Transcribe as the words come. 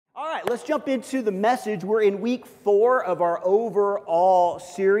let's jump into the message. We're in week 4 of our overall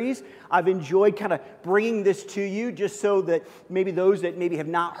series. I've enjoyed kind of bringing this to you just so that maybe those that maybe have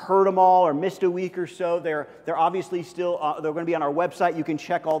not heard them all or missed a week or so, they're obviously still, they're going to be on our website. You can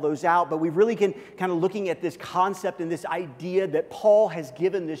check all those out. But we really can kind of looking at this concept and this idea that Paul has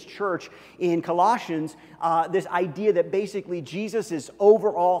given this church in Colossians, this idea that basically Jesus is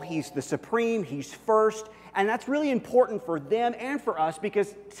overall, he's the supreme, he's first. And that's really important for them and for us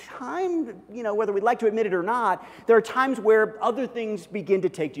because time, whether we'd like to admit it or not, there are times where other things begin to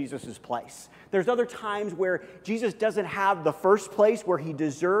take Jesus' place. There's other times where Jesus doesn't have the first place where he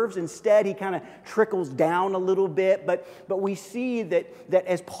deserves. Instead, he kind of trickles down a little bit. But we see that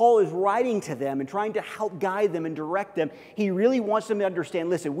as Paul is writing to them and trying to help guide them and direct them, he really wants them to understand,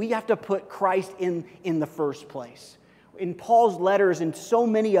 listen, we have to put Christ in the first place. In Paul's letters, and so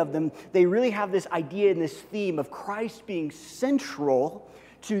many of them, they really have this idea and this theme of Christ being central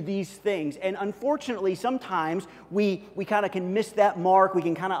to these things. And unfortunately, sometimes we kind of can miss that mark. We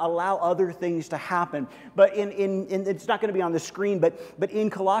can kind of allow other things to happen. But in it's not going to be on the screen, but in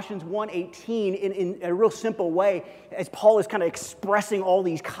Colossians 1:18, in a real simple way, as Paul is kind of expressing all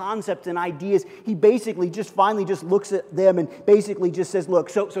these concepts and ideas, he basically just finally just looks at them and basically just says, look,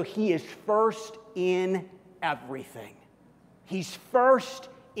 so he is first in everything. He's first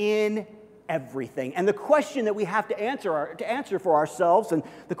in everything. And the question that we have to answer for ourselves, and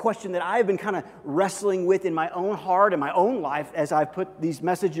the question that I've been kind of wrestling with in my own heart and my own life as I've put these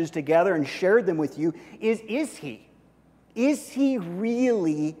messages together and shared them with you, is he? Is he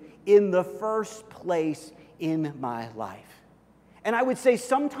really in the first place in my life? And I would say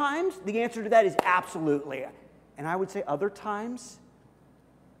sometimes the answer to that is absolutely. And I would say other times,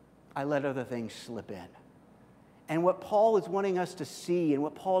 I let other things slip in. And what Paul is wanting us to see and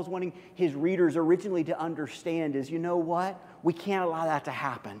what Paul is wanting his readers originally to understand is, you know what? We can't allow that to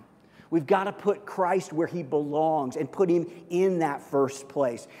happen. We've got to put Christ where he belongs and put him in that first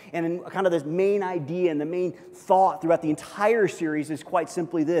place. And in kind of this main idea and the main thought throughout the entire series is quite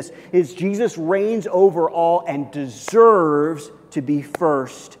simply this, is Jesus reigns over all and deserves to be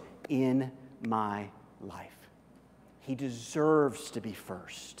first in my life. He deserves to be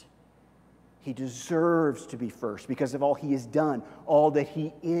first. He deserves to be first because of all he has done, all that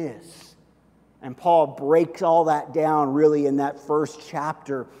he is. And Paul breaks all that down really in that first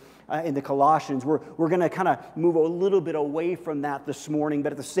chapter in the Colossians. We're going to kind of move a little bit away from that this morning,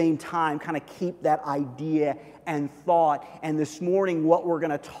 but at the same time kind of keep that idea and thought. And this morning what we're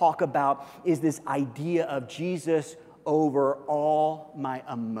going to talk about is this idea of Jesus over all my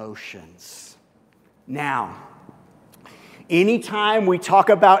emotions. Now, anytime we talk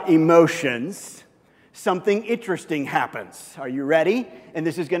about emotions, something interesting happens. Are you ready? And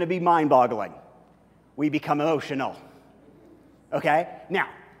this is going to be mind-boggling. We become emotional. Okay? Now,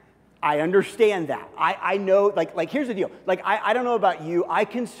 I understand that. I know, like here's the deal. I don't know about you. I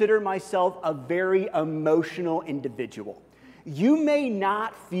consider myself a very emotional individual. You may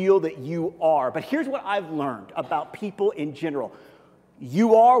not feel that you are, but here's what I've learned about people in general.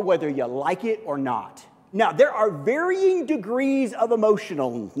 You are whether you like it or not. Now, there are varying degrees of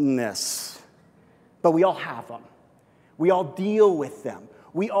emotionalness, but we all have them. We all deal with them.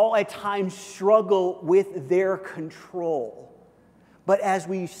 We all at times struggle with their control. But as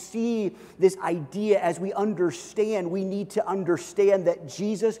we see this idea, as we understand, we need to understand that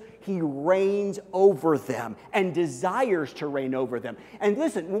Jesus, he reigns over them and desires to reign over them. And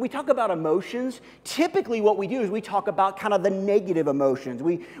listen, when we talk about emotions, typically what we do is we talk about kind of the negative emotions.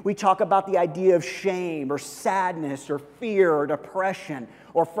 We talk about the idea of shame or sadness or fear or depression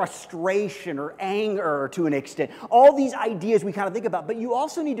or frustration or anger to an extent. All these ideas we kind of think about. But you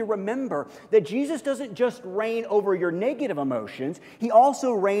also need to remember that Jesus doesn't just reign over your negative emotions. He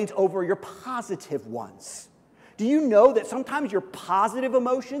also reigns over your positive ones. Do you know that sometimes your positive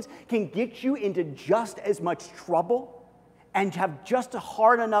emotions can get you into just as much trouble and have just a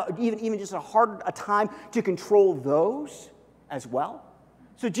hard enough, even just a hard a time to control those as well?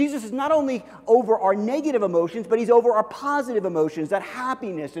 So Jesus is not only over our negative emotions, but he's over our positive emotions, that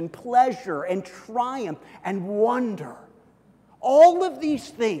happiness and pleasure and triumph and wonder. All of these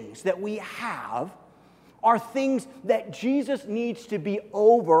things that we have are things that Jesus needs to be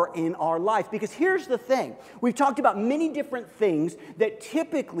over in our life. Because here's the thing. We've talked about many different things that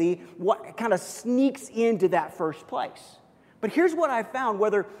typically what kind of sneaks into that first place. But here's what I found,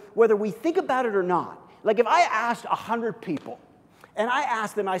 whether we think about it or not. Like if I asked 100 people, and I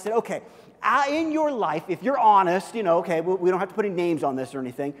asked them, I said, okay, in your life, if you're honest, we don't have to put any names on this or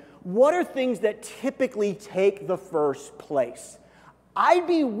anything, what are things that typically take the first place? I'd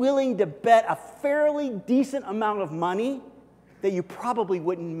be willing to bet a fairly decent amount of money that you probably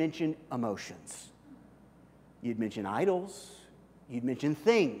wouldn't mention emotions. You'd mention idols. You'd mention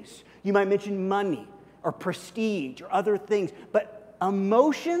things. You might mention money or prestige or other things. But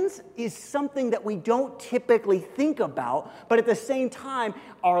emotions is something that we don't typically think about. But at the same time,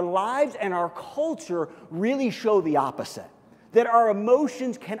 our lives and our culture really show the opposite. That our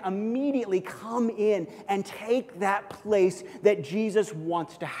emotions can immediately come in and take that place that Jesus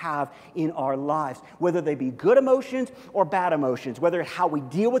wants to have in our lives, whether they be good emotions or bad emotions, whether how we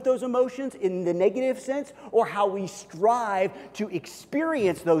deal with those emotions in the negative sense or how we strive to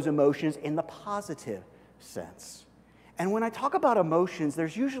experience those emotions in the positive sense. And when I talk about emotions,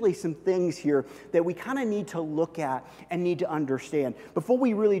 there's usually some things here that we kind of need to look at and need to understand. Before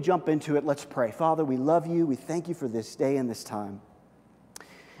we really jump into it, let's pray. Father, we love you. We thank you for this day and this time.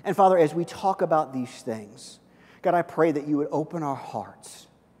 And Father, as we talk about these things, God, I pray that you would open our hearts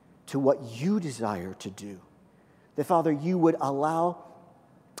to what you desire to do. That, Father, you would allow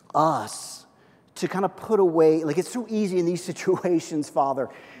us to kind of put away, like it's so easy in these situations, Father,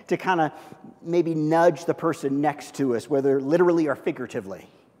 to kind of maybe nudge the person next to us, whether literally or figuratively.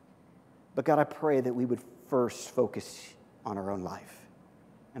 But God, I pray that we would first focus on our own life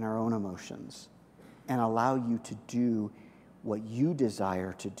and our own emotions and allow you to do what you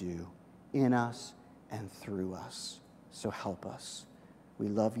desire to do in us and through us. So help us. We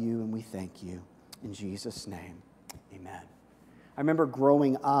love you and we thank you. In Jesus' name, amen. I remember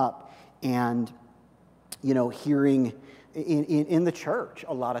growing up and, hearing in the church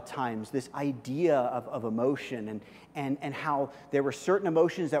a lot of times this idea of emotion and how there were certain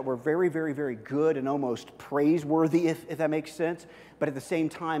emotions that were very, very, very good and almost praiseworthy, if that makes sense. But at the same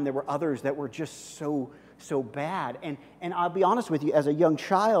time, there were others that were just so bad. And I'll be honest with you, as a young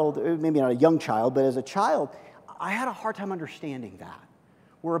child, maybe not a young child, but as a child, I had a hard time understanding that.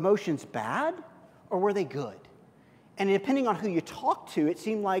 Were emotions bad or were they good? And depending on who you talked to, it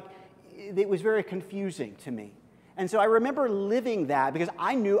seemed like it was very confusing to me. And so I remember living that because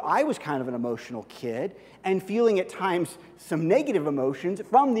I knew I was kind of an emotional kid and feeling at times some negative emotions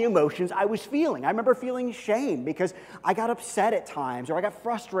from the emotions I was feeling. I remember feeling shame because I got upset at times or I got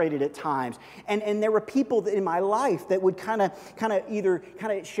frustrated at times. And there were people in my life that would kind of either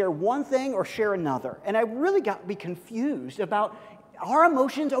share one thing or share another. And I really got to be confused about, are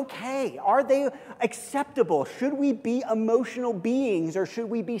emotions okay? Are they acceptable? Should we be emotional beings or should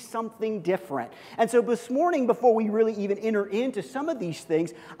we be something different? And so this morning, before we really even enter into some of these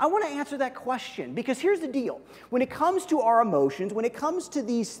things, I want to answer that question because here's the deal. When it comes to our emotions, when it comes to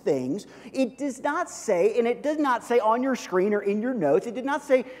these things, it does not say, and it does not say on your screen or in your notes, it did not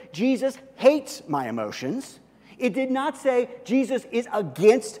say Jesus hates my emotions. It did not say Jesus is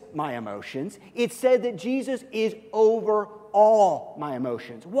against my emotions. It said that Jesus is over all my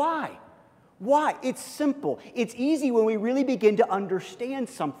emotions. Why? Why? It's simple. It's easy when we really begin to understand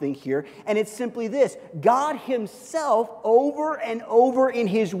something here, and it's simply this. God himself, over and over in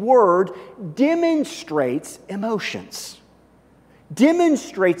his word, demonstrates emotions.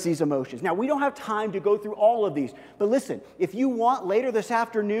 Demonstrates these emotions. Now, we don't have time to go through all of these, but listen, if you want later this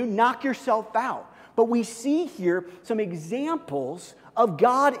afternoon, knock yourself out. But we see here some examples of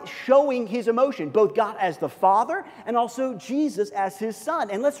God showing his emotion, both God as the Father and also Jesus as his Son.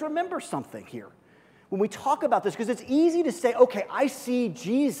 And let's remember something here when we talk about this, because it's easy to say, okay, I see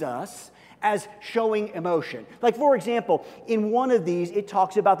Jesus as showing emotion. Like, for example, in one of these, it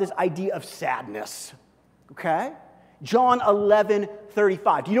talks about this idea of sadness, okay? John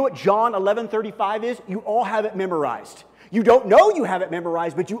 11:35. Do you know what John 11:35 is? You all have it memorized. You don't know you have it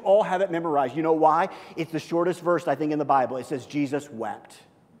memorized, but you all have it memorized. You know why? It's the shortest verse, I think, in the Bible. It says, Jesus wept.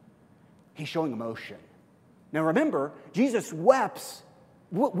 He's showing emotion. Now remember, Jesus weeps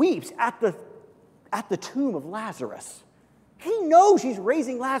at the tomb of Lazarus. He knows he's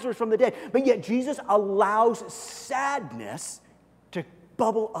raising Lazarus from the dead, but yet Jesus allows sadness to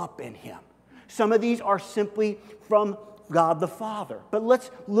bubble up in him. Some of these are simply from God the Father. But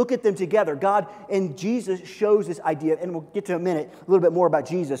let's look at them together. God and Jesus shows this idea, and we'll get to in a minute a little bit more about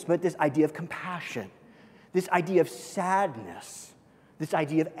Jesus, but this idea of compassion, this idea of sadness, this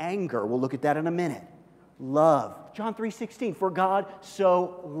idea of anger. We'll look at that in a minute. Love. John 3:16, for God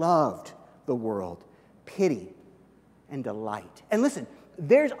so loved the world. Pity and delight. And listen,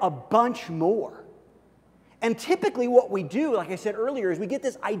 there's a bunch more. And typically what we do, like I said earlier, is we get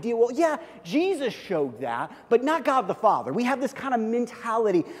this idea, well, yeah, Jesus showed that, but not God the Father. We have this kind of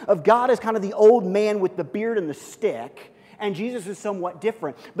mentality of God as kind of the old man with the beard and the stick, and Jesus is somewhat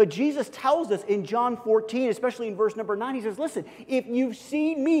different. But Jesus tells us in John 14, especially in verse number 9, he says, listen, if you've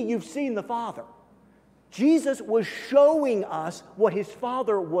seen me, you've seen the Father. Jesus was showing us what his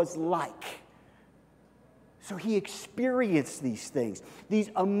Father was like. So he experienced these things. These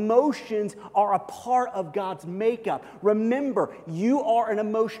emotions are a part of God's makeup. Remember, you are an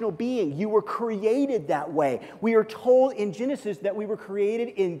emotional being. You were created that way. We are told in Genesis that we were created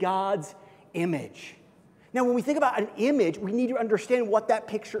in God's image. Now, when we think about an image, we need to understand what that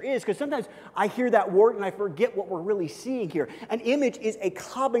picture is, because sometimes I hear that word and I forget what we're really seeing here. An image is a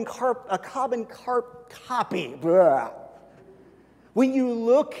carbon copy. Blah. When you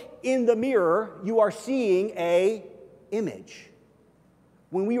look in the mirror, you are seeing an image.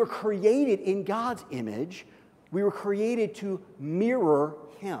 When we were created in God's image, we were created to mirror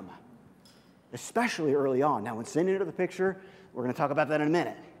Him, especially early on. Now, when sin entered the picture, we're going to talk about that in a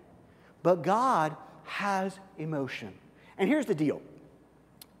minute. But God has emotion. And here's the deal.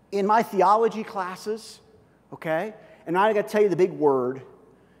 In my theology classes, okay, and I got to tell you the big word,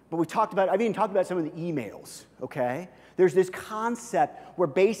 but I've even talked about some of the emails, okay? There's this concept where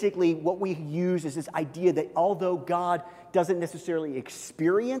basically what we use is this idea that although God doesn't necessarily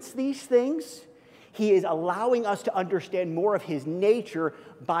experience these things, He is allowing us to understand more of His nature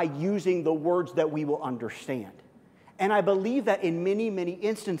by using the words that we will understand. And I believe that in many, many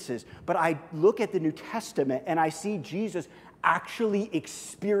instances, but I look at the New Testament and I see Jesus actually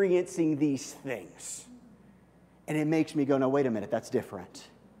experiencing these things. And it makes me go, no, wait a minute, that's different.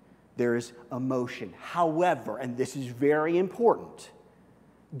 There's emotion. However, and this is very important,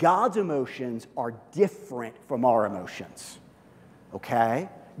 God's emotions are different from our emotions, okay?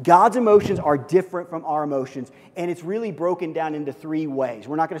 God's emotions are different from our emotions, and it's really broken down into three ways.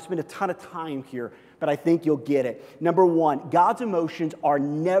 We're not going to spend a ton of time here, but I think you'll get it. Number one, God's emotions are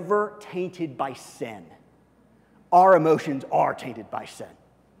never tainted by sin. Our emotions are tainted by sin,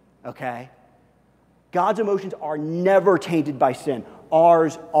 okay? God's emotions are never tainted by sin.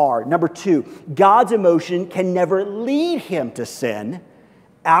 Ours are. Number two, God's emotion can never lead Him to sin.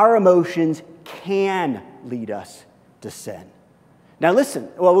 Our emotions can lead us to sin. Now listen,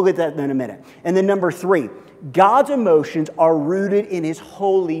 well, we'll get to that in a minute. And then number three, God's emotions are rooted in His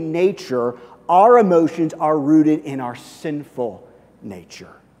holy nature. Our emotions are rooted in our sinful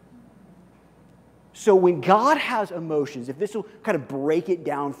nature. So when God has emotions, if this will kind of break it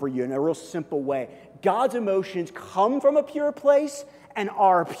down for you in a real simple way, God's emotions come from a pure place and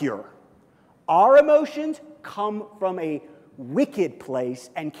are pure. Our emotions come from a wicked place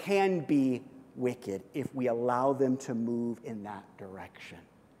and can be wicked if we allow them to move in that direction.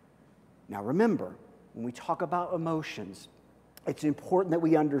 Now remember, when we talk about emotions, it's important that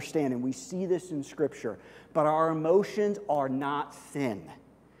we understand, and we see this in Scripture, but our emotions are not sin.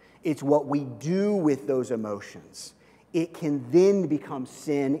 It's what we do with those emotions. It can then become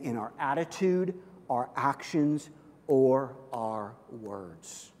sin in our attitude, our actions, or our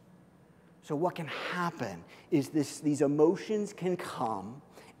words. So what can happen is these emotions can come,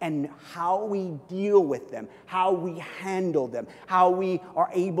 and how we deal with them, how we handle them, how we are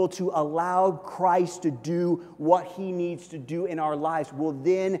able to allow Christ to do what He needs to do in our lives will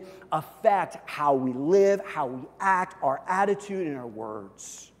then affect how we live, how we act, our attitude, and our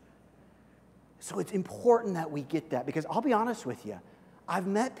words. So it's important that we get that, because I'll be honest with you, I've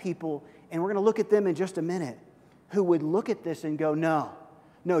met people, and we're going to look at them in just a minute, who would look at this and go, no,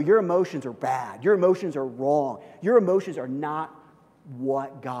 your emotions are bad. Your emotions are wrong. Your emotions are not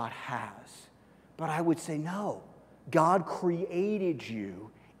what God has. But I would say, no, God created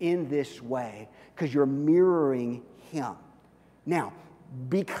you in this way because you're mirroring Him. Now,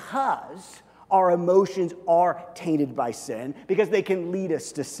 because our emotions are tainted by sin, because they can lead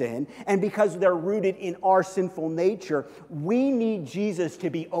us to sin, and because they're rooted in our sinful nature, we need Jesus to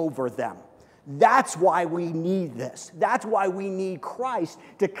be over them. That's why we need this. That's why we need Christ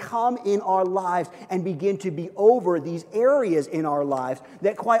to come in our lives and begin to be over these areas in our lives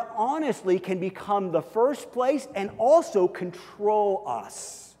that quite honestly can become the first place and also control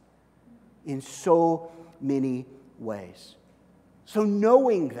us in so many ways. So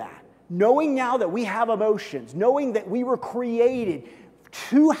knowing now that we have emotions, knowing that we were created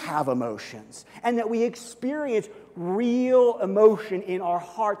to have emotions, and that we experience real emotion in our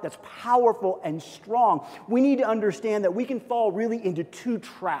heart that's powerful and strong, we need to understand that we can fall really into two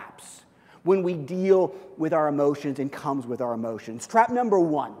traps when we deal with our emotions and comes with our emotions. Trap number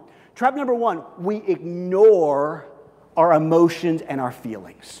one, we ignore our emotions and our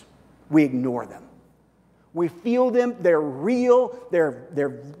feelings. We ignore them. We feel them, they're real,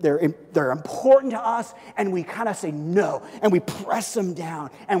 they're important to us, and we kind of say no, and we press them down,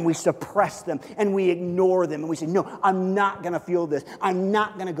 and we suppress them, and we ignore them, and we say, no, I'm not going to feel this, I'm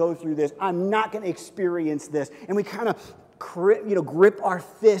not going to go through this, I'm not going to experience this, and we kind of grip our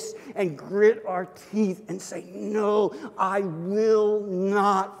fists and grit our teeth and say, no, I will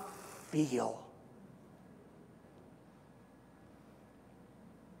not feel.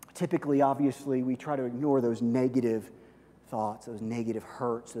 typically, obviously, we try to ignore those negative thoughts, those negative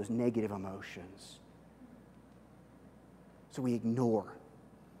hurts, those negative emotions. So we ignore.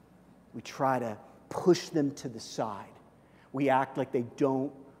 We try to push them to the side. We act like they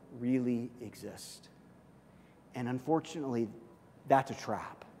don't really exist. And unfortunately, that's a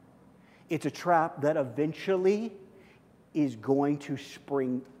trap. It's a trap that eventually is going to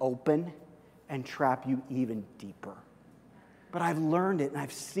spring open and trap you even deeper. But I've learned it and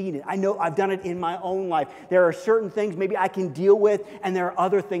I've seen it. I know I've done it in my own life. There are certain things maybe I can deal with, and there are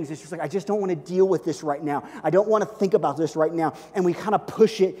other things it's just like, I just don't want to deal with this right now. I don't want to think about this right now. And we kind of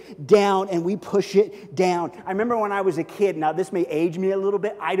push it down and we push it down. I remember when I was a kid, now this may age me a little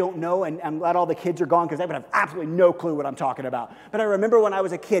bit, I don't know, and I'm glad all the kids are gone because they would have absolutely no clue what I'm talking about. But I remember when I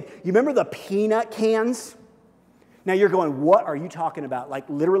was a kid, you remember the peanut cans? Now you're going, what are you talking about? Like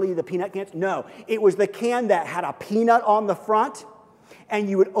literally the peanut cans? No, it was the can that had a peanut on the front, and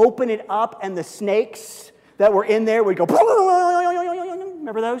you would open it up and the snakes that were in there would go,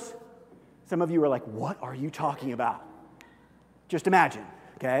 remember those? Some of you are like, what are you talking about? Just imagine,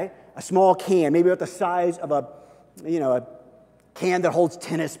 okay? A small can, maybe about the size of a can that holds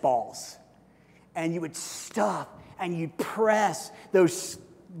tennis balls. And you would stuff and you'd press those.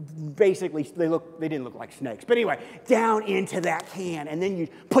 Basically, they didn't look like snakes. But anyway, down into that can, and then you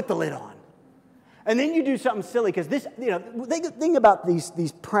put the lid on. And then you do something silly, because this, the thing about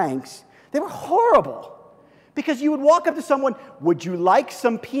these pranks, they were horrible. Because you would walk up to someone, would you like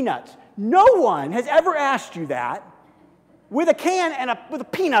some peanuts? No one has ever asked you that with a can and with a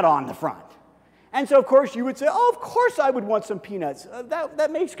peanut on the front. And so, of course, you would say, oh, of course I would want some peanuts.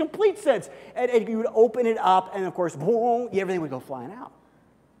 That makes complete sense. And you would open it up, and of course, boom, everything would go flying out.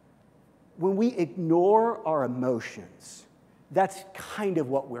 When we ignore our emotions, that's kind of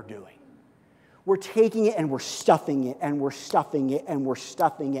what we're doing. We're taking it and we're stuffing it and we're stuffing it and we're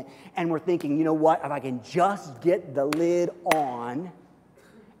stuffing it. And we're thinking, you know what, if I can just get the lid on,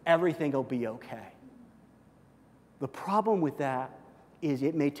 everything will be okay. The problem with that is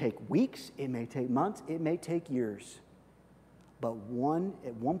it may take weeks, it may take months, it may take years. But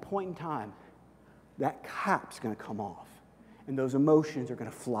at one point in time, that cap's going to come off. And those emotions are going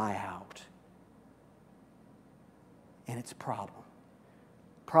to fly out. And it's a problem.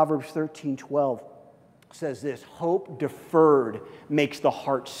 Proverbs 13:12 says this, hope deferred makes the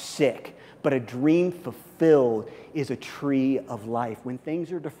heart sick, but a dream fulfilled is a tree of life. When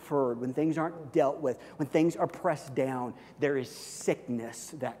things are deferred, when things aren't dealt with, when things are pressed down, there is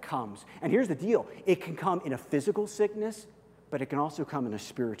sickness that comes. And here's the deal. It can come in a physical sickness, but it can also come in a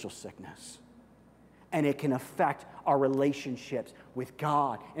spiritual sickness. And it can affect our relationships with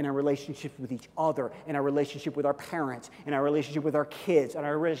God, and our relationships with each other, and our relationship with our parents, and our relationship with our kids, and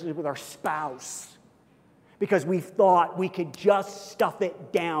our relationship with our spouse. Because we thought we could just stuff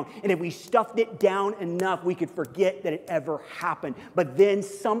it down. And if we stuffed it down enough, we could forget that it ever happened. But then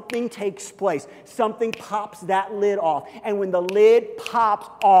something takes place. Something pops that lid off. And when the lid pops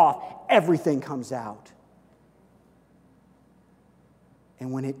off, everything comes out.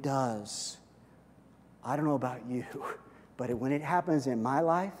 And when it does, I don't know about you, but when it happens in my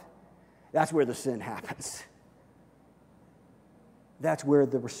life, that's where the sin happens. That's where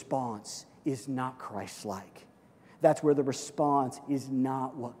the response is not Christ-like. That's where the response is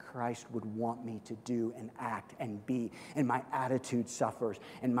not what Christ would want me to do and act and be. And my attitude suffers,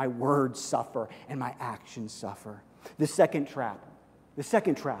 and my words suffer, and my actions suffer. The second trap,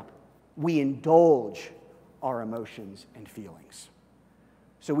 we indulge our emotions and feelings.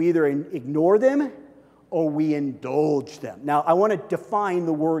 So we either ignore them or we indulge them. Now, I want to define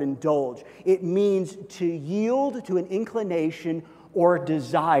the word indulge. It means to yield to an inclination or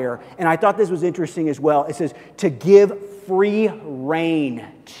desire. And I thought this was interesting as well. It says to give free rein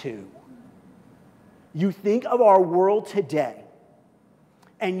to. You think of our world today,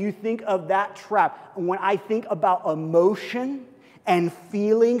 and you think of that trap. When I think about emotion and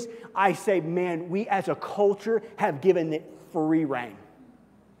feelings, I say, man, we as a culture have given it free rein.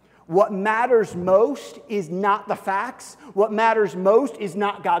 What matters most is not the facts. What matters most is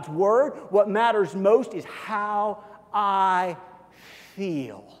not God's word. What matters most is how I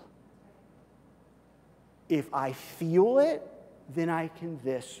feel. If I feel it, then I can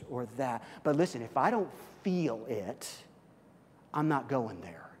this or that. But listen, if I don't feel it, I'm not going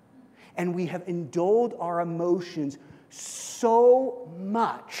there. And we have indulged our emotions so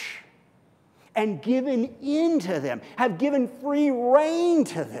much and given into them, have given free rein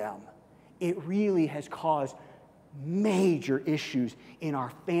to them, it really has caused major issues in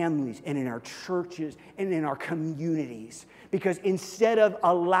our families and in our churches and in our communities. Because instead of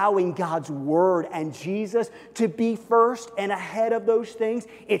allowing God's word and Jesus to be first and ahead of those things,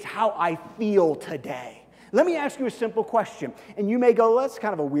 it's how I feel today. Let me ask you a simple question. And you may go, well, that's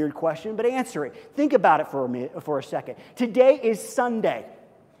kind of a weird question, but answer it. Think about it for a second. Today is Sunday.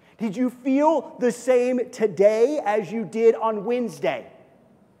 Did you feel the same today as you did on Wednesday?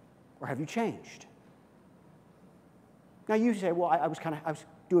 Or have you changed? Now you say, well, I was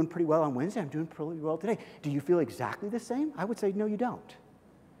doing pretty well on Wednesday. I'm doing pretty well today. Do you feel exactly the same? I would say, no, you don't.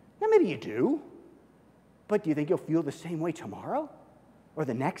 Now, maybe you do. But do you think you'll feel the same way tomorrow or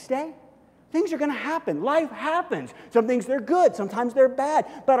the next day? Things are going to happen. Life happens. Some things they're good. Sometimes they're bad.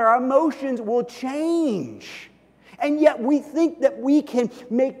 But our emotions will change. And yet we think that we can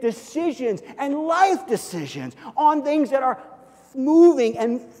make decisions and life decisions on things that are moving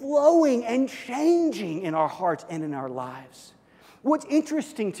and flowing and changing in our hearts and in our lives. What's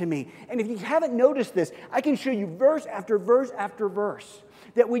interesting to me, and if you haven't noticed this, I can show you verse after verse after verse,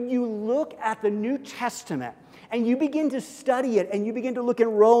 that when you look at the New Testament and you begin to study it and you begin to look at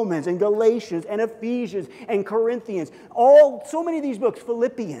Romans and Galatians and Ephesians and Corinthians, so many of these books,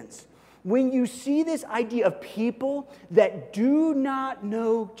 Philippians, when you see this idea of people that do not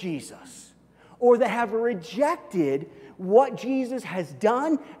know Jesus or that have rejected what Jesus has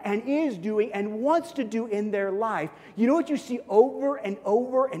done and is doing and wants to do in their life, you know what you see over and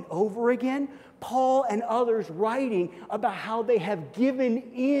over and over again? Paul and others writing about how they have given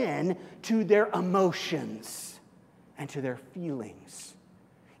in to their emotions and to their feelings.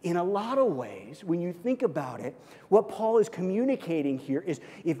 In a lot of ways, when you think about it, what Paul is communicating here is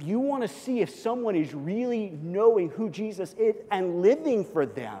if you want to see if someone is really knowing who Jesus is and living for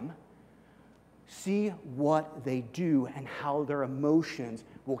them, see what they do and how their emotions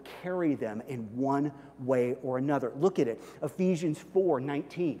will carry them in one way or another. Look at it. Ephesians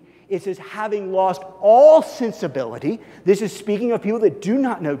 4:19. It says, having lost all sensibility, this is speaking of people that do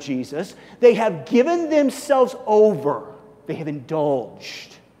not know Jesus, they have given themselves over. They have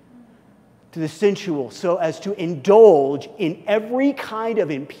indulged to the sensual so as to indulge in every kind of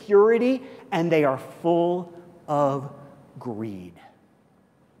impurity, and they are full of greed.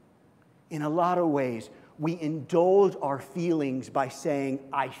 In a lot of ways, we indulge our feelings by saying,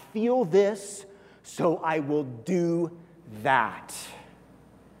 I feel this, so I will do that.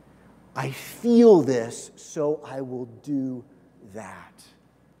 I feel this, so I will do that.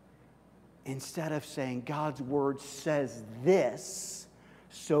 Instead of saying, God's word says this,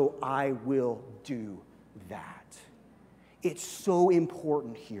 so I will do that. It's so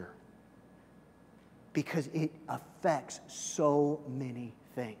important here because it affects so many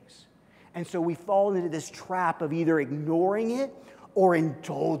things. And so we fall into this trap of either ignoring it or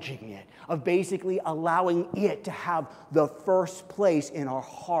indulging it, of basically allowing it to have the first place in our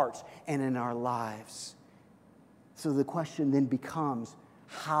hearts and in our lives. So the question then becomes,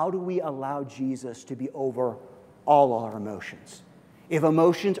 how do we allow Jesus to be over all our emotions? If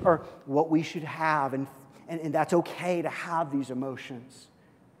emotions are what we should have, and that's okay to have these emotions,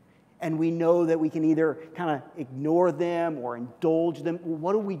 and we know that we can either kind of ignore them or indulge them, well,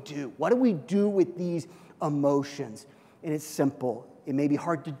 what do we do? What do we do with these emotions? And it's simple. It may be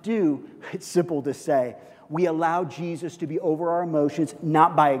hard to do. It's simple to say. We allow Jesus to be over our emotions,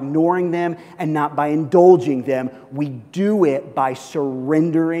 not by ignoring them and not by indulging them. We do it by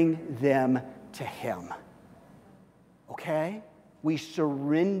surrendering them to Him. Okay? We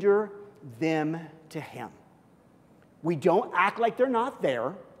surrender them to Him. We don't act like they're not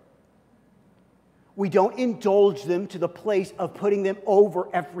there. We don't indulge them to the place of putting them over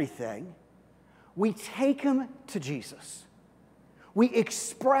everything. We take them to Jesus. We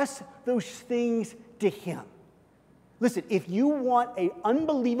express those things to Him. Listen, if you want an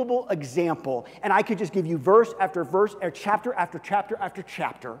unbelievable example, and I could just give you verse after verse, or chapter after chapter after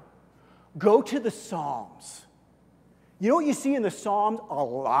chapter, go to the Psalms. You know what you see in the Psalms a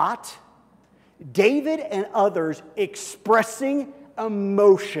lot? David and others expressing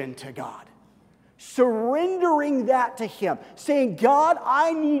emotion to God. Surrendering that to Him. Saying, God,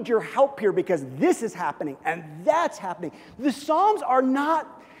 I need your help here because this is happening and that's happening. The Psalms are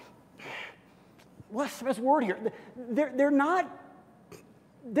not, what's the best word here? They're not,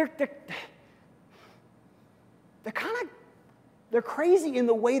 they're crazy in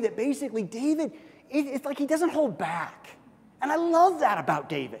the way that basically David, it's like he doesn't hold back. And I love that about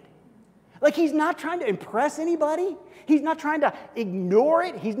David. Like he's not trying to impress anybody. He's not trying to ignore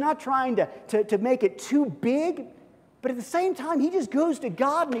it. He's not trying to make it too big. But at the same time, he just goes to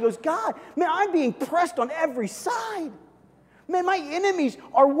God and he goes, God, man, I'm being pressed on every side. Man, my enemies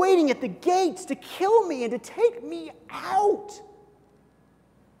are waiting at the gates to kill me and to take me out.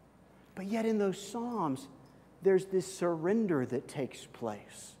 But yet in those Psalms, there's this surrender that takes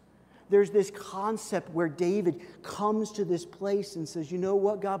place. There's this concept where David comes to this place and says, you know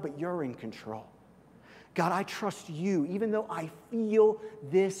what, God, but you're in control. God, I trust you. Even though I feel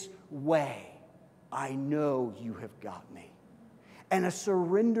this way, I know you have got me. And a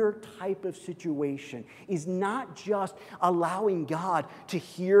surrender type of situation is not just allowing God to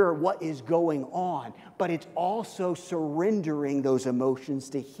hear what is going on, but it's also surrendering those emotions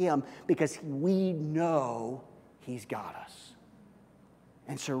to Him because we know He's got us.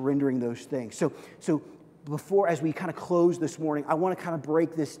 And surrendering those things. So before, as we kind of close this morning, I want to kind of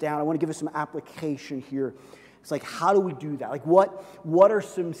break this down. I want to give us some application here. It's like, how do we do that? Like, what are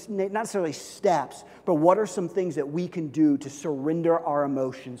some, not necessarily steps, but what are some things that we can do to surrender our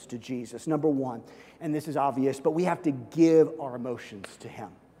emotions to Jesus? Number one, and this is obvious, but we have to give our emotions to Him.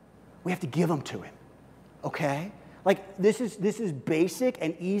 We have to give them to Him, okay? Like, this is basic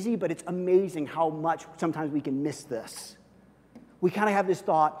and easy, but it's amazing how much sometimes we can miss this. We kind of have this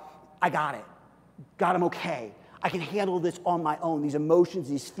thought, I got it. God, I'm okay. I can handle this on my own. These emotions,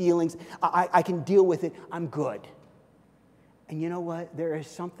 these feelings, I can deal with it. I'm good. And you know what? There is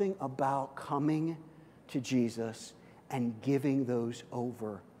something about coming to Jesus and giving those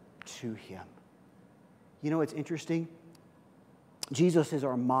over to Him. You know what's interesting? Jesus is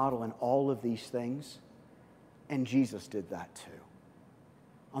our model in all of these things, and Jesus did that too.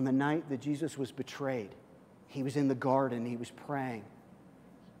 On the night that Jesus was betrayed, He was in the garden, He was praying.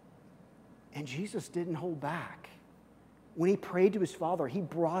 And Jesus didn't hold back. When He prayed to His Father, He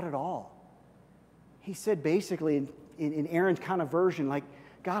brought it all. He said basically, in Aaron's kind of version, like,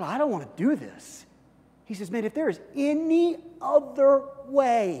 God, I don't want to do this. He says, man, if there is any other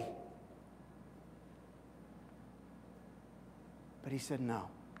way. But He said no.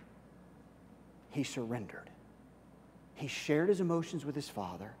 He surrendered. He shared His emotions with His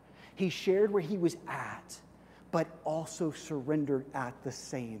Father. He shared where He was at, but also surrendered at the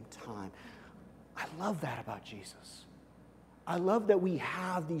same time. I love that about Jesus. I love that we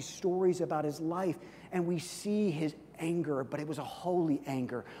have these stories about His life and we see His anger, but it was a holy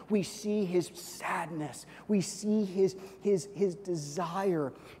anger. We see His sadness. We see His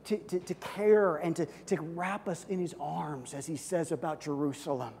desire to care and to wrap us in His arms, as He says about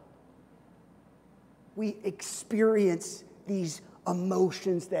Jerusalem. We experience these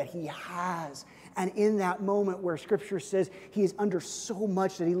emotions that He has. And in that moment where Scripture says He is under so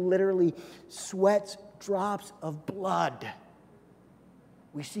much that He literally sweats drops of blood,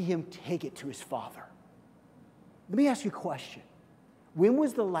 we see Him take it to His Father. Let me ask you a question. When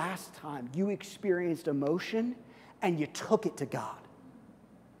was the last time you experienced emotion and you took it to God?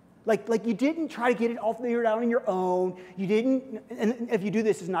 Like you didn't try to get it all figured out on your own. You didn't, and if you do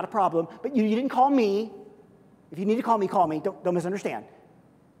this, it's not a problem, but you didn't call me. If you need to call me, call me. Don't misunderstand.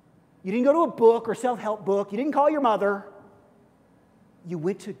 You didn't go to a book or self-help book. You didn't call your mother. You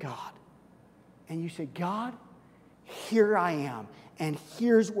went to God and you said, God, here I am, and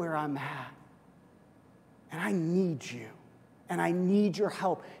here's where I'm at. And I need you, and I need your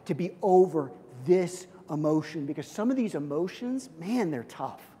help to be over this emotion, because some of these emotions, man, they're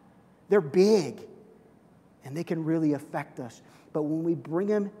tough. They're big, and they can really affect us. But when we bring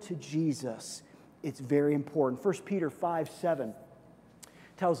them to Jesus, it's very important. 1 Peter 5:7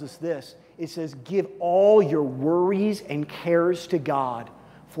 tells us this. It says, give all your worries and cares to God,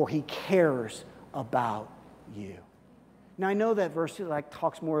 for He cares about you. Now, I know that verse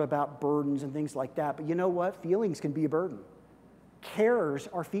talks more about burdens and things like that, but you know what? Feelings can be a burden. Cares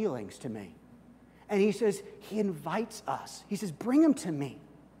are feelings to me. And He says, He invites us. He says, bring them to me.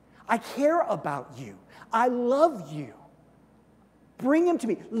 I care about you. I love you. Bring them to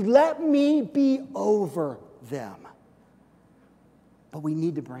me. Let me be over them. But we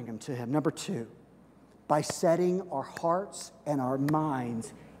need to bring them to Him. Number two, by setting our hearts and our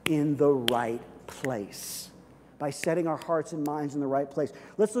minds in the right place. By setting our hearts and minds in the right place.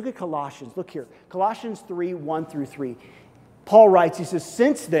 Let's look at Colossians. Look here. Colossians 3:1-3. Paul writes, he says,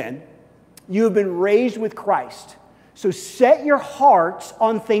 since then, you have been raised with Christ. So set your hearts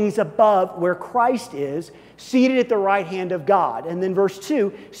on things above where Christ is, seated at the right hand of God. And then verse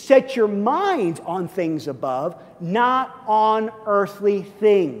 2, set your minds on things above, not on earthly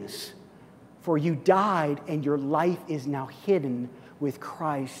things. For you died, and your life is now hidden with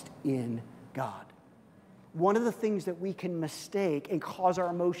Christ in God. One of the things that we can mistake and cause our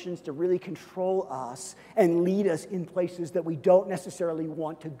emotions to really control us and lead us in places that we don't necessarily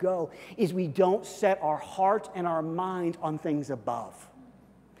want to go is we don't set our hearts and our minds on things above.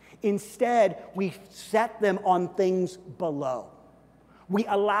 Instead, we set them on things below. We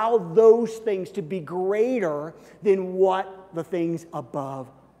allow those things to be greater than what the things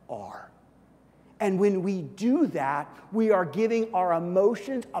above are. And when we do that, we are giving our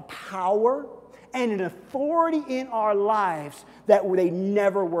emotions a power and an authority in our lives that they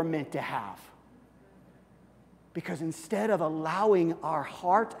never were meant to have. Because instead of allowing our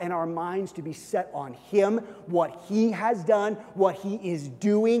heart and our minds to be set on Him, what He has done, what He is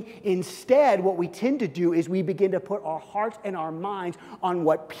doing, instead what we tend to do is we begin to put our hearts and our minds on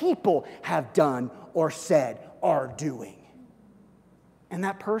what people have done or said or doing. And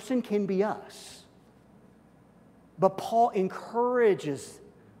that person can be us. But Paul encourages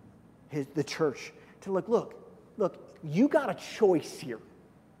the church to look, you got a choice here.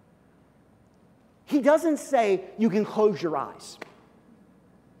 He doesn't say you can close your eyes.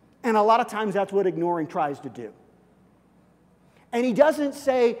 And a lot of times that's what ignoring tries to do. And he doesn't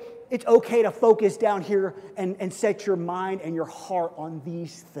say it's okay to focus down here and set your mind and your heart on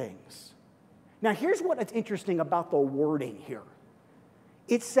these things. Now here's what's interesting about the wording here.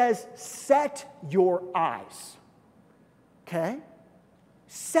 It says, set your eyes. Okay?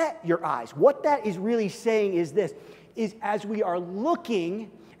 Set your eyes. What that is really saying is this, is as we are looking,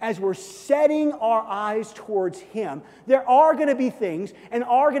 as we're setting our eyes towards Him, there are going to be things and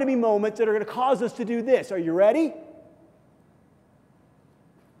are going to be moments that are going to cause us to do this. Are you ready?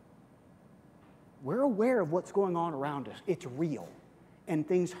 We're aware of what's going on around us. It's real, and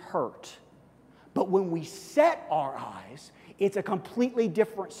things hurt. But when we set our eyes, it's a completely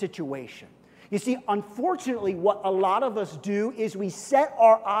different situation. You see, unfortunately, what a lot of us do is we set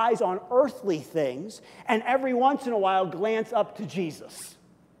our eyes on earthly things and every once in a while glance up to Jesus.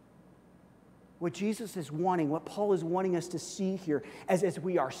 What Jesus is wanting, what Paul is wanting us to see here, as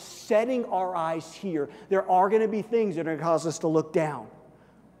we are setting our eyes here, there are going to be things that are going to cause us to look down.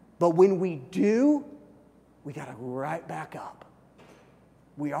 But when we do, we got to go right back up.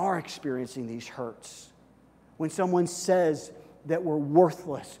 We are experiencing these hurts. When someone says that we're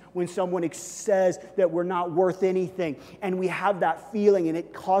worthless, when someone says that we're not worth anything, and we have that feeling and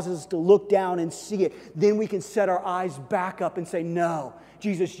it causes us to look down and see it, then we can set our eyes back up and say, no,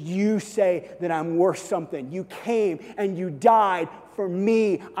 Jesus, you say that I'm worth something. You came and you died for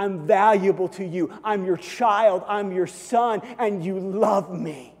me. I'm valuable to you. I'm your child. I'm your son, and you love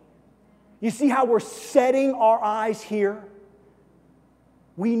me. You see how we're setting our eyes here?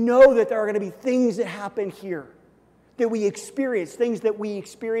 We know that there are going to be things that happen here that we experience, things that we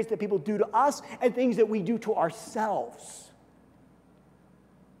experience that people do to us, and things that we do to ourselves.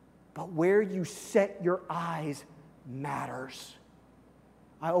 But where you set your eyes matters.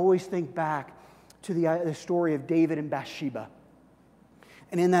 I always think back to the story of David and Bathsheba.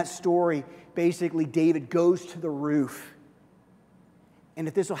 And in that story, basically, David goes to the roof. And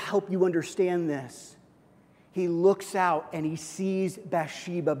if this will help you understand this, he looks out and he sees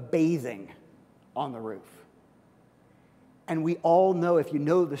Bathsheba bathing on the roof. And we all know, if you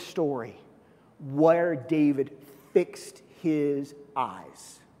know the story, where David fixed his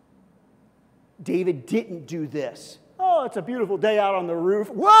eyes. David didn't do this. Oh, it's a beautiful day out on the roof.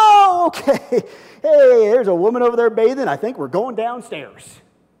 Whoa, okay. Hey, there's a woman over there bathing. I think we're going downstairs.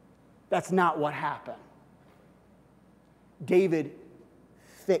 That's not what happened. David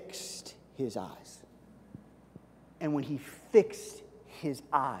fixed his eyes. And when he fixed his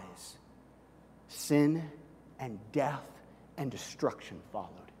eyes, sin and death and destruction followed.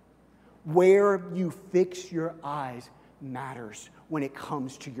 Where you fix your eyes matters when it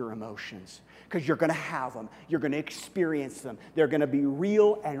comes to your emotions, because you're going to have them. You're going to experience them. They're going to be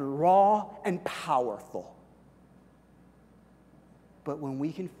real and raw and powerful. But when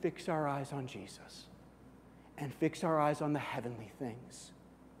we can fix our eyes on Jesus and fix our eyes on the heavenly things,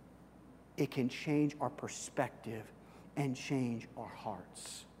 it can change our perspective and change our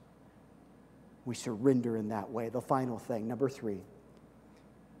hearts. We surrender in that way. The final thing, number 3,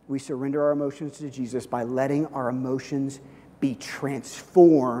 we surrender our emotions to Jesus by letting our emotions be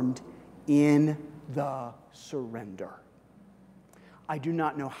transformed in the surrender. I do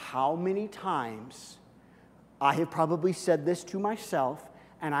not know how many times I have probably said this to myself,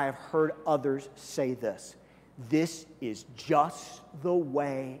 and I have heard others say this. This is just the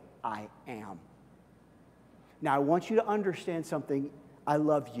way I am. Now, I want you to understand something. I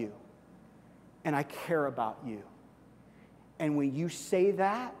love you, and I care about you. And when you say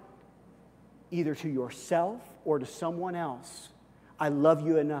that, either to yourself or to someone else, I love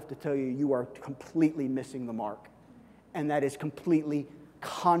you enough to tell you you are completely missing the mark. And that is completely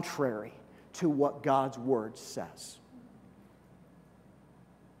contrary to what God's word says.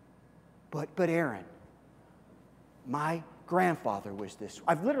 But Aaron, my grandfather was this way.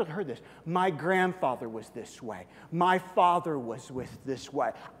 I've literally heard this. My grandfather was this way. My father was this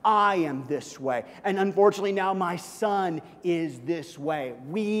way. I am this way. And unfortunately now my son is this way.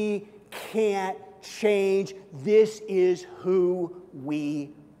 We can't change. This is who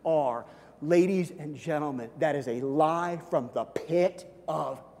we are. Ladies and gentlemen, that is a lie from the pit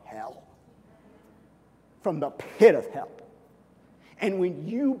of hell. From the pit of hell. And when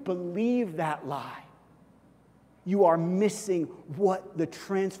you believe that lie, you are missing what the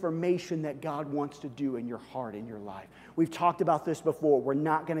transformation that God wants to do in your heart, in your life. We've talked about this before. We're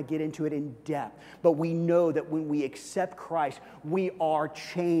not going to get into it in depth. But we know that when we accept Christ, we are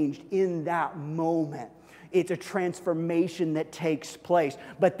changed in that moment. It's a transformation that takes place,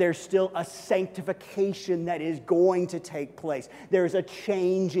 but there's still a sanctification that is going to take place. There's a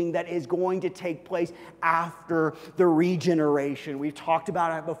changing that is going to take place after the regeneration. We've talked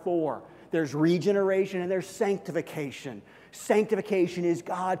about it before. There's regeneration and there's sanctification. Sanctification is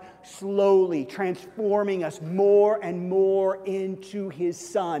God slowly transforming us more and more into His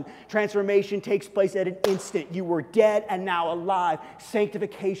Son. Transformation takes place at an instant. You were dead and now alive.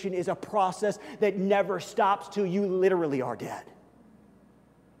 Sanctification is a process that never stops till you literally are dead.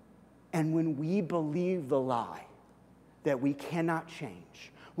 And when we believe the lie that we cannot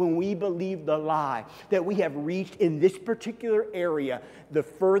change, when we believe the lie that we have reached in this particular area, the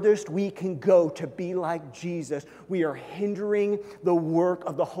furthest we can go to be like Jesus, we are hindering the work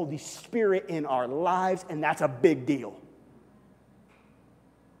of the Holy Spirit in our lives, and that's a big deal.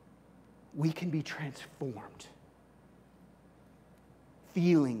 We can be transformed.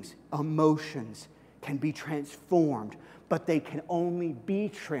 Feelings, emotions can be transformed, but they can only be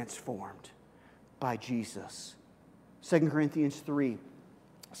transformed by Jesus. 2 Corinthians 3.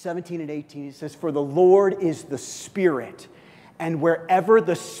 17 and 18, it says, "For the Lord is the Spirit, and wherever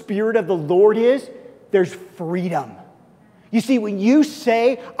the Spirit of the Lord is, there's freedom." You see, when you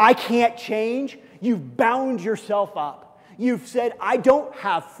say, "I can't change," you've bound yourself up. You've said, "I don't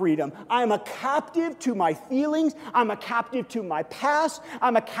have freedom. I'm a captive to my feelings. I'm a captive to my past.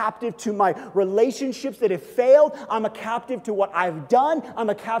 I'm a captive to my relationships that have failed. I'm a captive to what I've done. I'm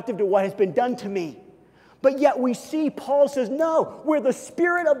a captive to what has been done to me." But yet we see Paul says, no, where the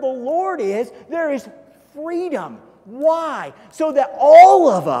Spirit of the Lord is, there is freedom. Why? So that all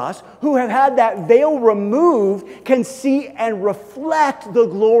of us who have had that veil removed can see and reflect the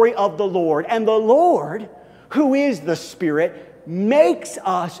glory of the Lord. And the Lord, who is the Spirit, makes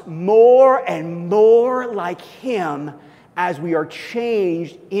us more and more like Him as we are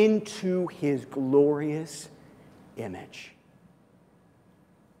changed into His glorious image.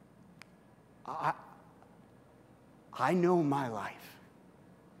 I know my life.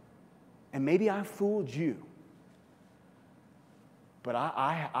 And maybe I fooled you. But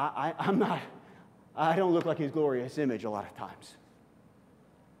I don't look like His glorious image a lot of times.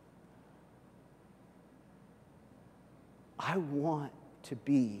 I want to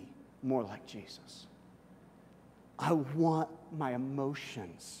be more like Jesus. I want my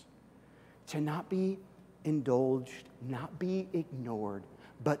emotions to not be indulged, not be ignored,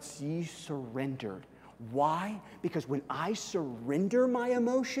 but be surrendered. Why? Because when I surrender my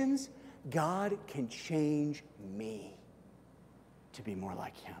emotions, God can change me to be more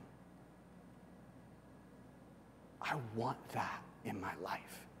like Him. I want that in my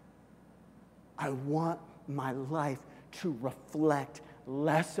life. I want my life to reflect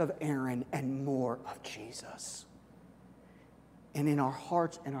less of Aaron and more of Jesus. And in our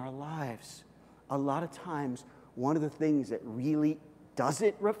hearts and our lives, a lot of times, one of the things that really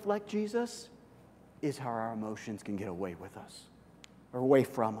doesn't reflect Jesus is how our emotions can get away with us or away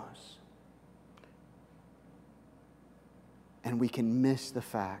from us. And we can miss the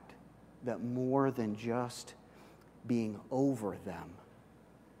fact that more than just being over them,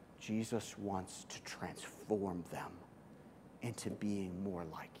 Jesus wants to transform them into being more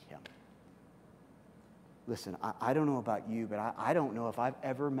like Him. Listen, I don't know about you, but I don't know if I've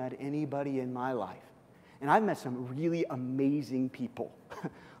ever met anybody in my life. And I've met some really amazing people,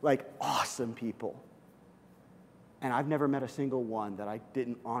 like awesome people. And I've never met a single one that I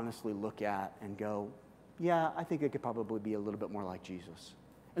didn't honestly look at and go, yeah, I think it could probably be a little bit more like Jesus.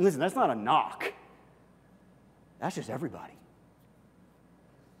 And listen, that's not a knock. That's just everybody.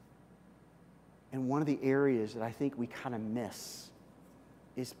 And one of the areas that I think we kind of miss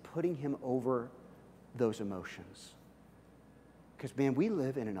is putting Him over those emotions. Because, man, we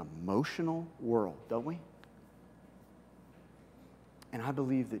live in an emotional world, don't we? And I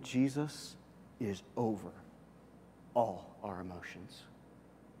believe that Jesus is over all our emotions.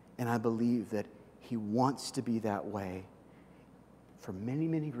 And I believe that He wants to be that way for many,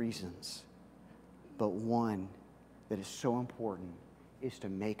 many reasons. But one that is so important is to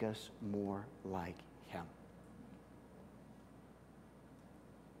make us more like him.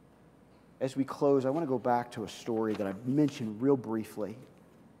 As we close, I want to go back to a story that I've mentioned real briefly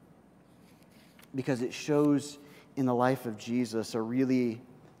because it shows in the life of Jesus a really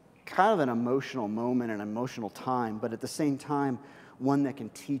kind of an emotional moment, an emotional time, but at the same time, one that can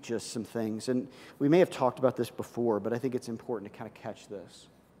teach us some things. And we may have talked about this before, but I think it's important to kind of catch this.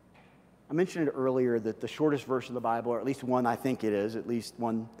 I mentioned it earlier that the shortest verse of the Bible, or at least one I think it is, at least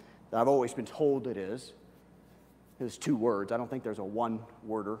one that I've always been told it is 2 words. I don't think there's a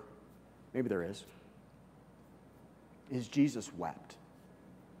one-worder. Maybe there is Jesus wept.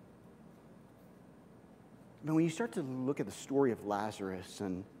 I mean, when you start to look at the story of Lazarus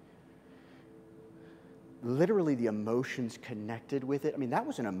and literally the emotions connected with it, I mean, that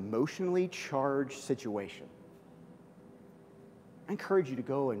was an emotionally charged situation. I encourage you to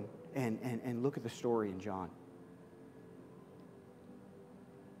go and look at the story in John.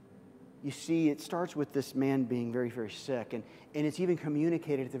 You see, it starts with this man being very, very sick. And it's even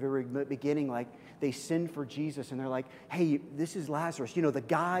communicated at the very beginning, like they send for Jesus and they're like, hey, this is Lazarus, the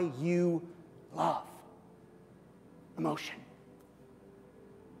guy you love. Emotion.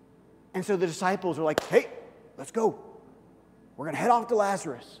 And so the disciples are like, hey, let's go. We're going to head off to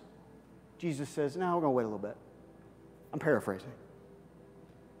Lazarus. Jesus says, no, we're going to wait a little bit. I'm paraphrasing.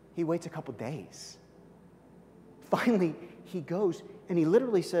 He waits a couple days. Finally, he goes and he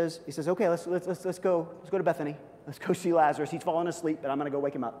literally says, okay, let's go to Bethany. Let's go see Lazarus. He's fallen asleep, but I'm going to go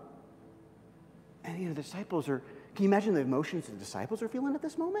wake him up. And the disciples are, can you imagine the emotions the disciples are feeling at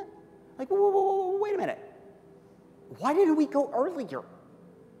this moment? Like, whoa, wait a minute. Why didn't we go earlier?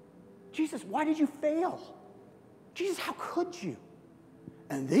 Jesus, why did you fail? Jesus, how could you?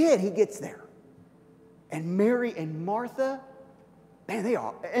 And then he gets there. And Mary and Martha, man, they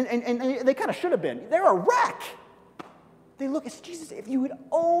are, and they kind of should have been. They're a wreck. They look at Jesus, if you had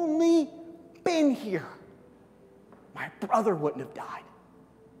only been here, my brother wouldn't have died.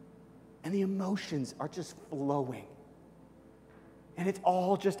 And the emotions are just flowing. And it's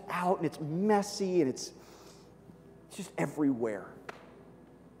all just out, and it's messy, and it's just everywhere.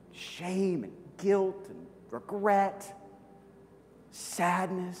 Shame and guilt and regret,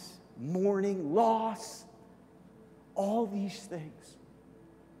 sadness, mourning, loss, all these things.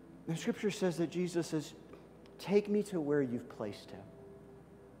 And Scripture says that Jesus says, take me to where you've placed him.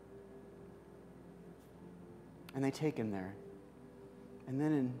 And they take him there. And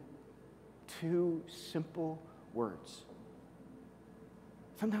then in 2 simple words.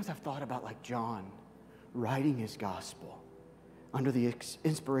 Sometimes I've thought about like John writing his gospel under the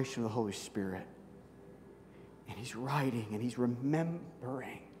inspiration of the Holy Spirit. And he's writing and he's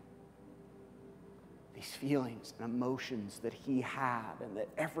remembering these feelings and emotions that he had and that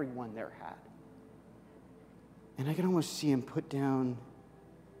everyone there had. And I can almost see him put down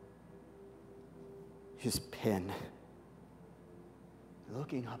his pen,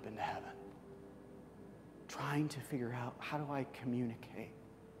 looking up into heaven, trying to figure out, how do I communicate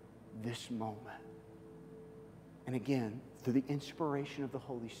this moment? And again, through the inspiration of the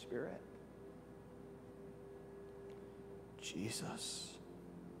Holy Spirit, Jesus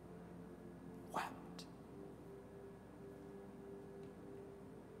wept.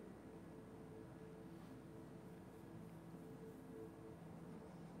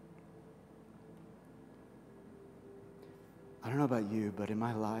 I don't know about you, but in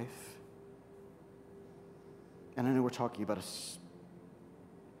my life, and I know we're talking about a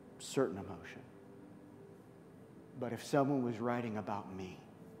certain emotion, but if someone was writing about me,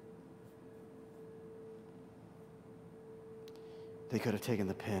 they could have taken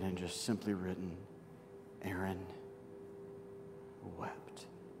the pen and just simply written, Aaron wept.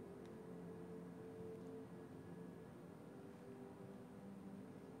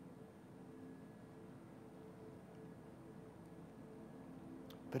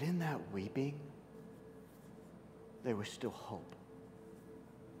 But in that weeping, there was still hope.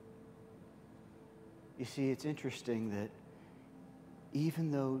 You see, it's interesting that even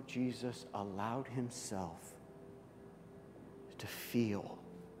though Jesus allowed himself to feel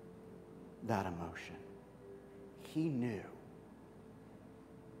that emotion, he knew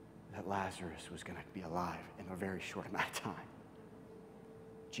that Lazarus was going to be alive in a very short amount of time.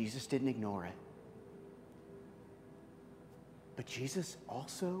 Jesus didn't ignore it. But Jesus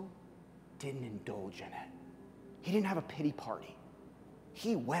also didn't indulge in it. He didn't have a pity party.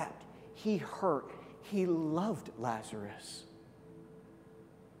 He wept. He hurt. He loved Lazarus.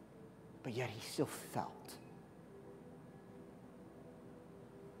 But yet he still felt.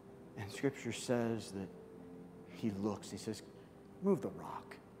 And Scripture says that he looks, he says, move the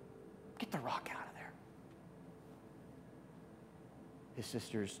rock. Get the rock out of there. his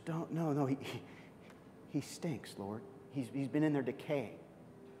sisters, don't, no, he stinks, Lord. He's been in there decaying.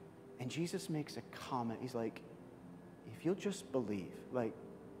 And Jesus makes a comment. He's like, if you'll just believe, like,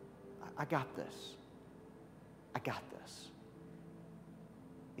 I got this. I got this.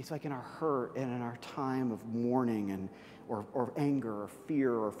 It's like in our hurt and in our time of mourning and or anger or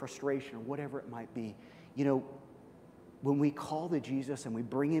fear or frustration or whatever it might be, you know, when we call to Jesus and we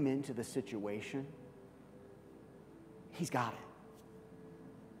bring him into the situation, he's got it.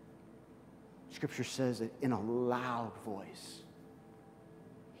 Scripture says that in a loud voice,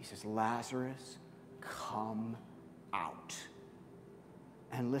 he says, Lazarus, come out.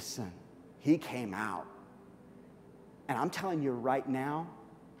 And listen, he came out. And I'm telling you right now,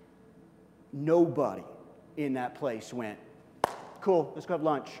 nobody in that place went, cool, let's go have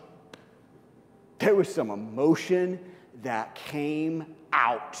lunch. There was some emotion that came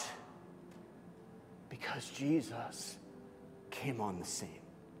out because Jesus came on the scene.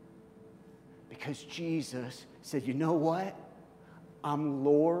 Because Jesus said, you know what? I'm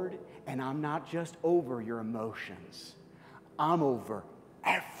Lord, and I'm not just over your emotions. I'm over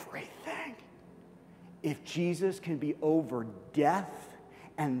everything. If Jesus can be over death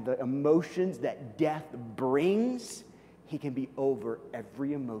and the emotions that death brings, he can be over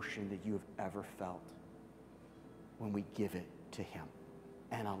every emotion that you have ever felt when we give it to him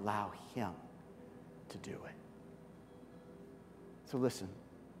and allow him to do it. So listen,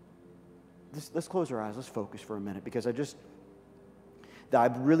 let's close our eyes. Let's focus for a minute, because I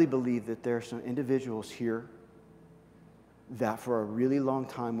really believe that there are some individuals here that for a really long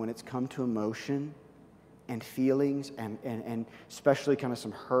time, when it's come to emotion and feelings and especially kind of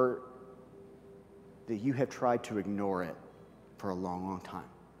some hurt, that you have tried to ignore it for a long, long time.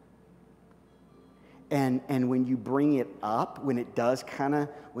 And when you bring it up, when it does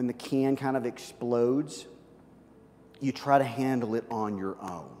when the can kind of explodes, you try to handle it on your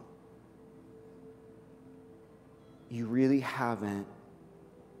own. You really haven't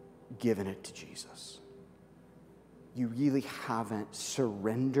given it to Jesus. You really haven't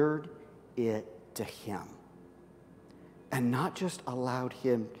surrendered it to him. And not just allowed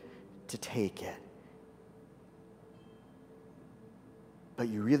him to take it, but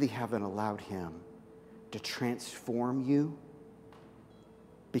you really haven't allowed him to transform you,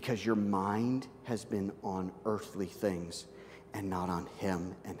 because your mind has been on earthly things and not on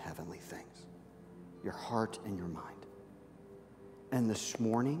him and heavenly things. Your heart and your mind. And this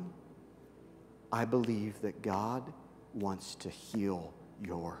morning, I believe that God wants to heal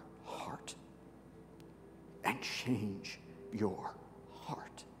your heart and change your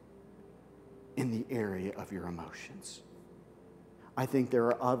heart in the area of your emotions. I think there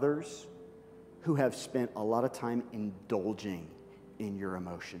are others who have spent a lot of time indulging in your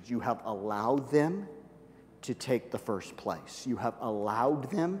emotions. You have allowed them to take the first place. You have allowed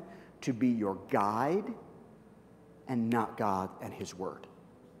them to be your guide and not God and his word.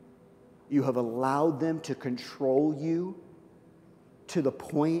 You have allowed them to control you to the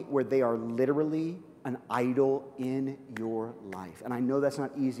point where they are literally an idol in your life. And I know that's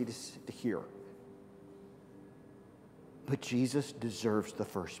not easy to hear. But Jesus deserves the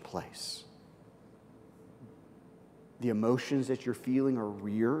first place. The emotions that you're feeling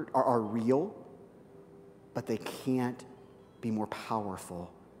are real, but they can't be more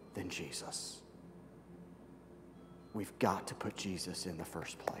powerful than Jesus. We've got to put Jesus in the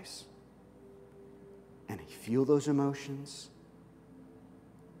first place. And feel those emotions,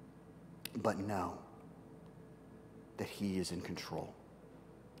 but know that he is in control,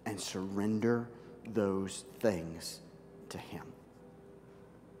 and surrender those things to him.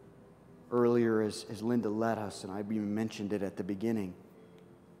 Earlier, as Linda led us, and I even mentioned it at the beginning,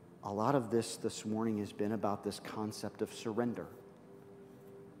 a lot of this morning has been about this concept of surrender.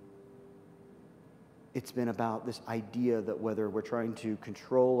 It's been about this idea that whether we're trying to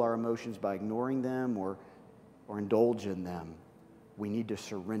control our emotions by ignoring them or indulge in them, we need to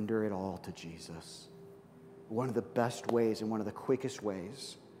surrender it all to Jesus. One of the best ways and one of the quickest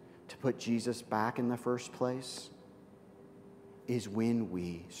ways to put Jesus back in the first place is when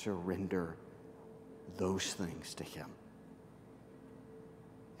we surrender those things to him.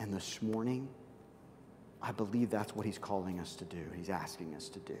 And this morning, I believe that's what he's calling us to do. He's asking us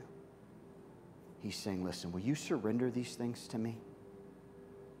to do. He's saying, listen, will you surrender these things to me?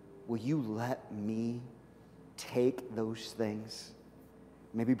 Will you let me take those things?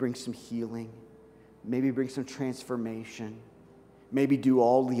 Maybe bring some healing. Maybe bring some transformation. Maybe do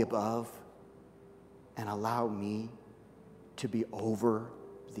all the above. And allow me to be over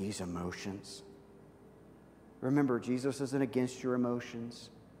these emotions. Remember, Jesus isn't against your emotions,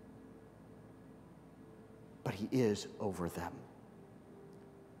 but he is over them.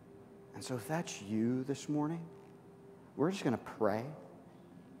 And so if that's you this morning, we're just going to pray.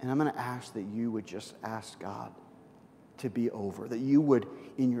 And I'm going to ask that you would just ask God to be over, that you would,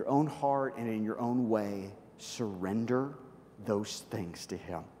 in your own heart and in your own way, surrender those things to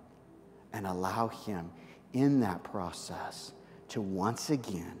Him and allow Him in that process to once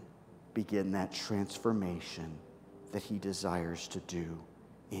again begin that transformation that He desires to do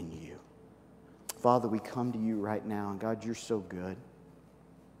in you. Father, we come to you right now, and God, you're so good.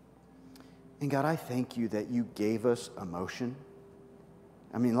 And God, I thank you that you gave us emotion.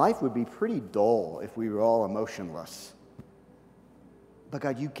 I mean, life would be pretty dull if we were all emotionless. But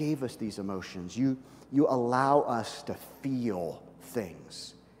God, you gave us these emotions. You allow us to feel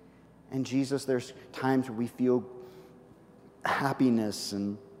things. And Jesus, there's times where we feel happiness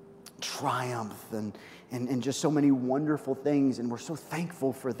and triumph and just so many wonderful things, and we're so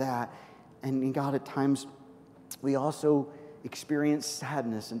thankful for that. And God, at times we also experience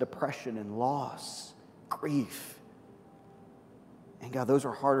sadness and depression and loss, grief. And God, those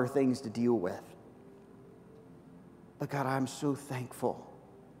are harder things to deal with. But God, I'm so thankful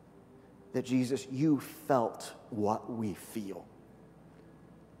that Jesus, you felt what we feel.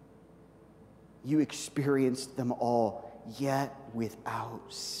 You experienced them all, yet without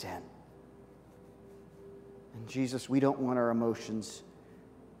sin. And Jesus, we don't want our emotions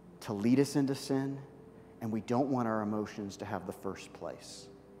to lead us into sin, and we don't want our emotions to have the first place.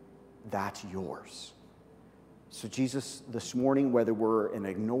 That's yours. So Jesus, this morning, whether we're an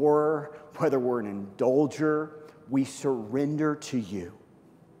ignorer, whether we're an indulger, we surrender to you.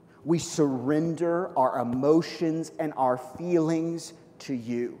 We surrender our emotions and our feelings to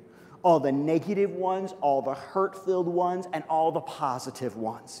you. All the negative ones, all the hurt-filled ones, and all the positive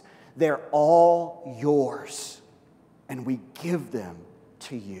ones. They're all yours, and we give them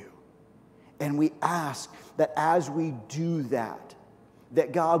to you. And we ask that as we do that,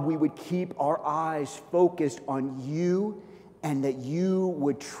 that God, we would keep our eyes focused on you, and that you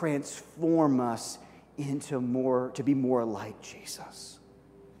would transform us to be more like Jesus.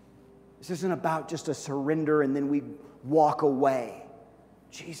 This isn't about just a surrender and then we walk away.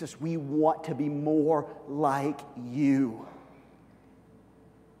 Jesus, we want to be more like you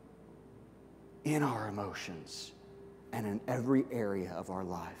in our emotions and in every area of our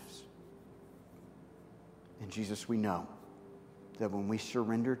lives. And Jesus, we know that when we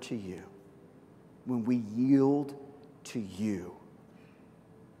surrender to you, when we yield to you,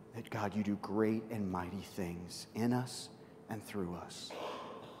 that God, you do great and mighty things in us and through us.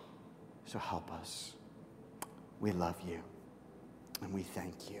 So help us. We love you and we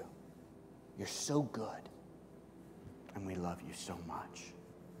thank you. You're so good and we love you so much.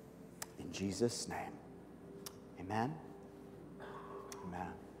 In Jesus' name, amen.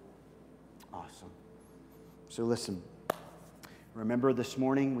 Amen. Awesome. So listen, remember this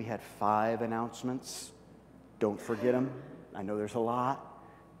morning we had 5 announcements. Don't forget them. I know there's a lot.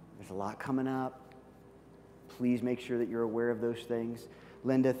 There's a lot coming up. Please make sure that you're aware of those things.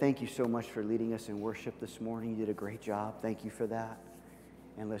 Linda, thank you so much for leading us in worship this morning. You did a great job. Thank you for that.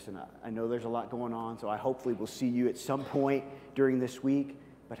 And listen, I know there's a lot going on, so I hopefully will see you at some point during this week.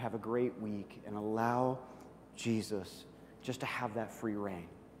 But have a great week and allow Jesus just to have that free reign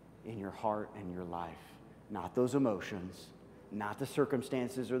in your heart and your life. Not those emotions, not the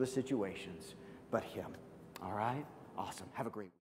circumstances or the situations, but Him. All right? Awesome. Have a great week.